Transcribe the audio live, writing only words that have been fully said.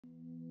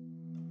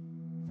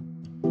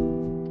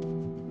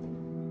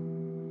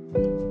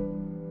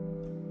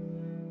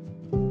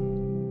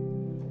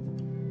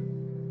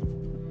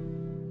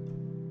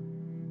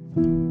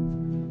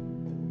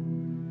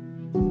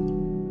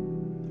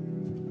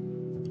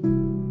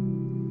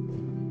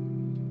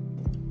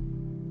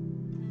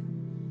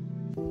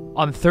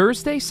On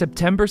Thursday,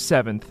 September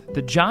 7th,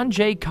 the John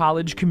Jay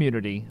College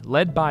community,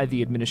 led by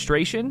the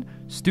administration,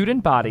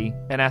 student body,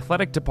 and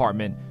athletic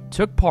department,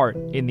 took part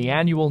in the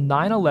annual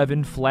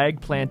 9/11 flag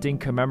planting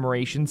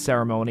commemoration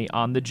ceremony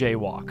on the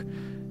Jaywalk.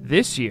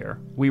 This year,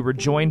 we were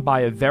joined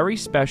by a very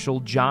special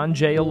John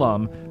Jay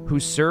alum who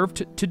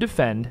served to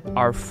defend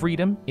our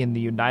freedom in the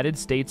United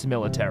States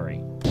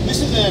military.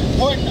 This is an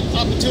important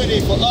opportunity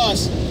for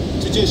us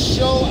to just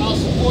show our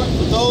support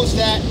for those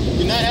that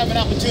did not have an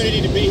opportunity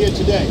to be here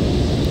today.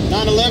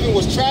 9/11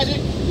 was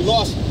tragic. We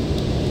lost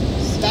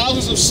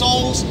thousands of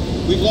souls.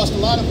 We've lost a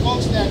lot of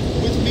folks that,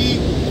 with me,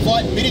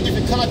 fought in many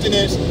different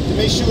continents to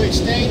make sure it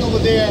stayed over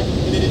there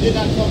and that it did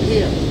not come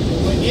here.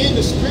 But in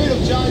the spirit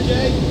of John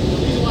Jay,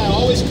 the reason why I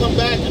always come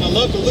back and I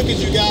love to look at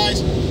you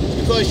guys is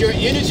because your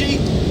energy,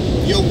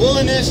 your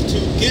willingness to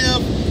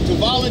give, to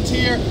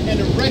volunteer, and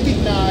to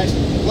recognize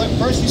what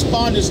first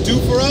responders do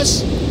for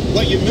us,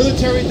 what your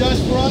military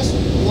does for us,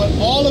 and what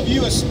all of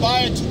you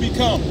aspire to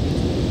become.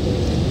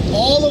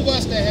 All of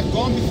us that have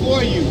gone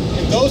before you,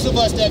 and those of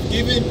us that have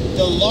given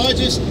the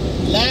largest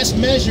last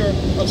measure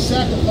of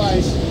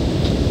sacrifice,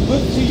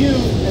 look to you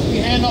as we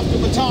hand off the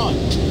baton.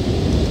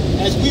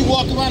 As we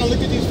walk around and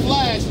look at these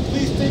flags,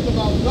 please think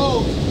about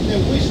those that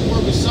wish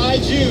were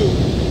beside you,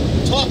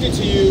 talking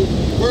to you,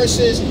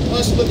 versus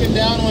us looking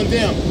down on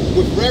them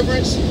with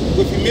reverence,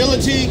 with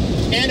humility,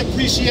 and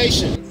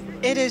appreciation.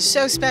 It is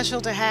so special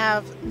to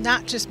have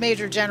not just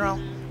Major General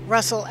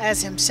Russell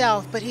as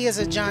himself, but he is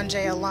a John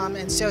Jay alum,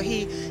 and so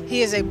he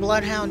is a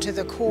bloodhound to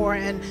the core,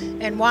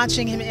 and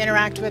watching him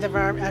interact with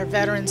our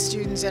veteran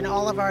students and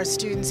all of our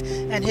students,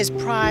 and his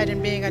pride in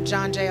being a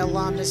John Jay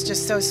alum is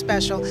just so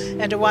special,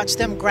 and to watch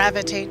them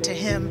gravitate to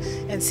him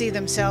and see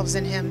themselves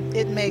in him,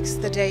 it makes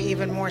the day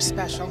even more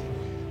special.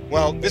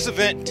 Well, this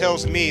event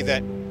tells me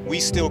that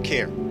we still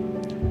care.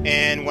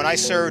 And when I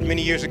served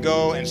many years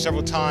ago and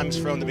several times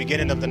from the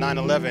beginning of the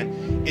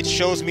 9/11, it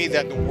shows me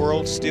that the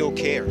world still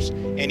cares.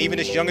 And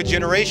even this younger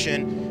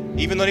generation,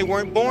 even though they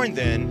weren't born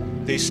then,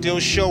 they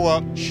still show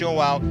up, show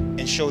out,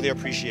 and show their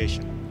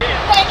appreciation.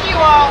 Thank you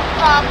all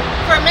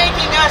for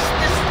making us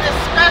this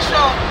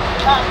special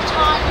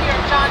time here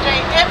at John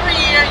Jay. Every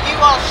year you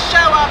all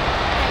show up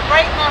in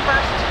great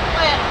numbers to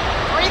plant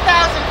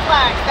 3,000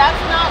 flags.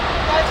 That's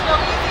no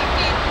easy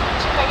feat,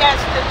 I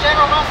guess, that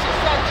General Russell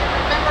said, to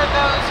remember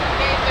those who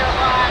gave their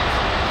lives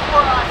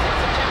for us on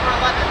September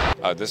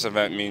 11th. This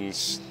event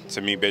means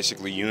to me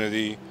basically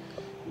unity,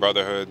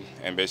 brotherhood,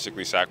 and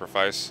basically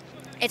sacrifice.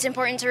 It's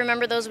important to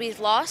remember those we've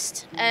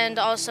lost and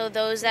also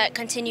those that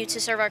continue to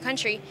serve our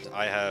country.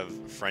 I have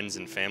friends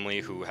and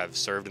family who have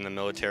served in the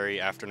military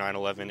after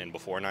 9/11 and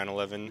before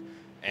 9/11,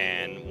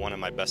 and one of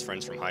my best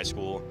friends from high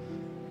school,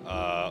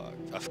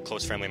 a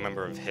close family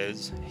member of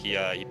his, he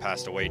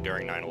passed away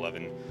during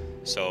 9/11.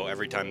 So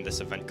every time this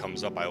event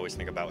comes up, I always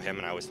think about him,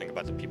 and I always think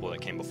about the people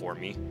that came before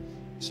me.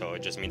 So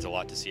it just means a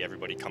lot to see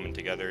everybody coming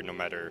together, no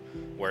matter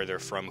where they're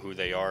from, who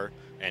they are,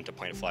 and to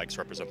plant flags to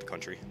represent the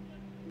country.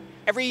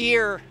 Every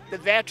year, the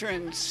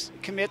veterans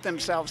commit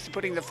themselves to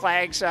putting the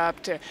flags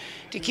up, to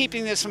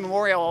keeping this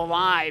memorial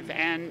alive,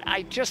 and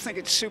I just think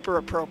it's super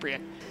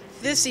appropriate.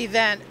 This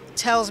event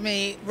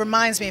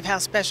reminds me of how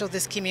special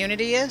this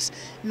community is.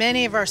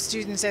 Many of our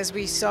students, as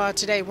we saw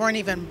today, weren't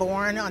even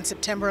born on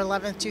September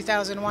 11th,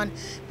 2001,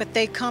 but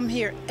they come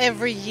here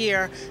every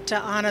year to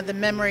honor the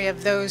memory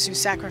of those who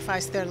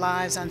sacrificed their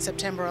lives on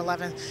September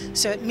 11th.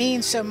 So it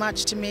means so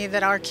much to me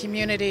that our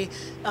community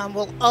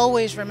will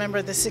always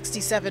remember the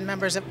 67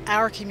 members of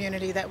our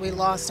community that we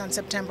lost on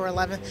September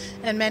 11th,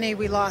 and many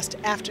we lost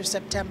after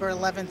September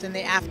 11th in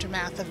the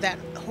aftermath of that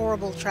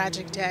horrible,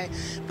 tragic day.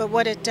 But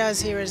what it does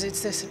here is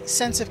it's this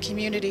sense of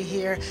community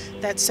here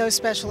that's so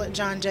special at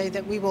John Jay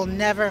that we will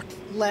never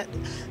let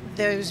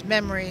those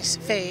memories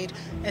fade.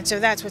 And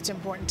so that's what's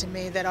important to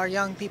me, that our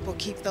young people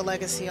keep the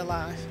legacy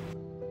alive.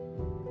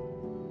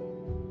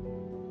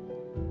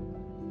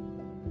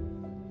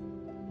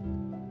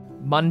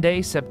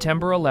 Monday,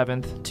 September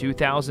 11th,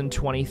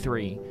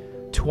 2023,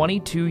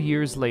 22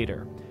 years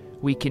later,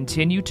 we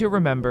continue to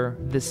remember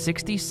the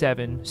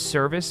 67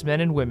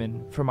 servicemen and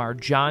women from our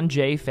John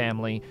Jay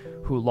family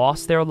who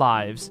lost their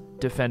lives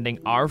defending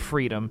our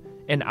freedom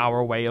and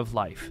our way of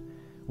life.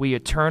 We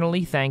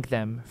eternally thank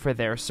them for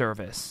their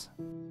service.